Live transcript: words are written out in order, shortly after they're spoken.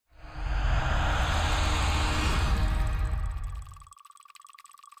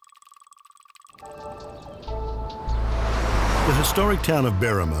historic town of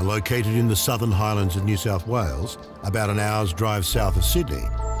Berrima, located in the Southern Highlands of New South Wales, about an hour's drive south of Sydney,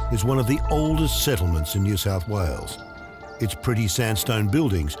 is one of the oldest settlements in New South Wales. Its pretty sandstone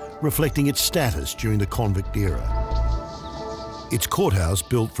buildings reflecting its status during the convict era. Its courthouse,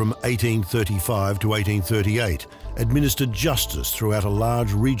 built from 1835 to 1838, administered justice throughout a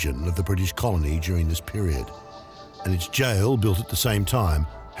large region of the British colony during this period. And its jail, built at the same time,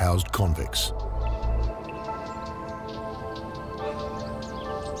 housed convicts.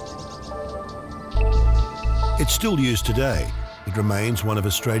 It's still used today. It remains one of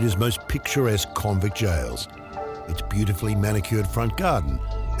Australia's most picturesque convict jails. Its beautifully manicured front garden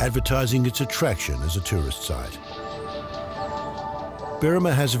advertising its attraction as a tourist site.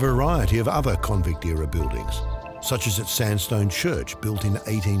 Berrima has a variety of other convict-era buildings, such as its sandstone church built in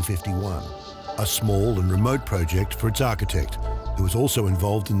 1851, a small and remote project for its architect, who was also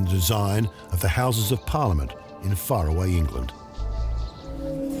involved in the design of the Houses of Parliament in faraway England.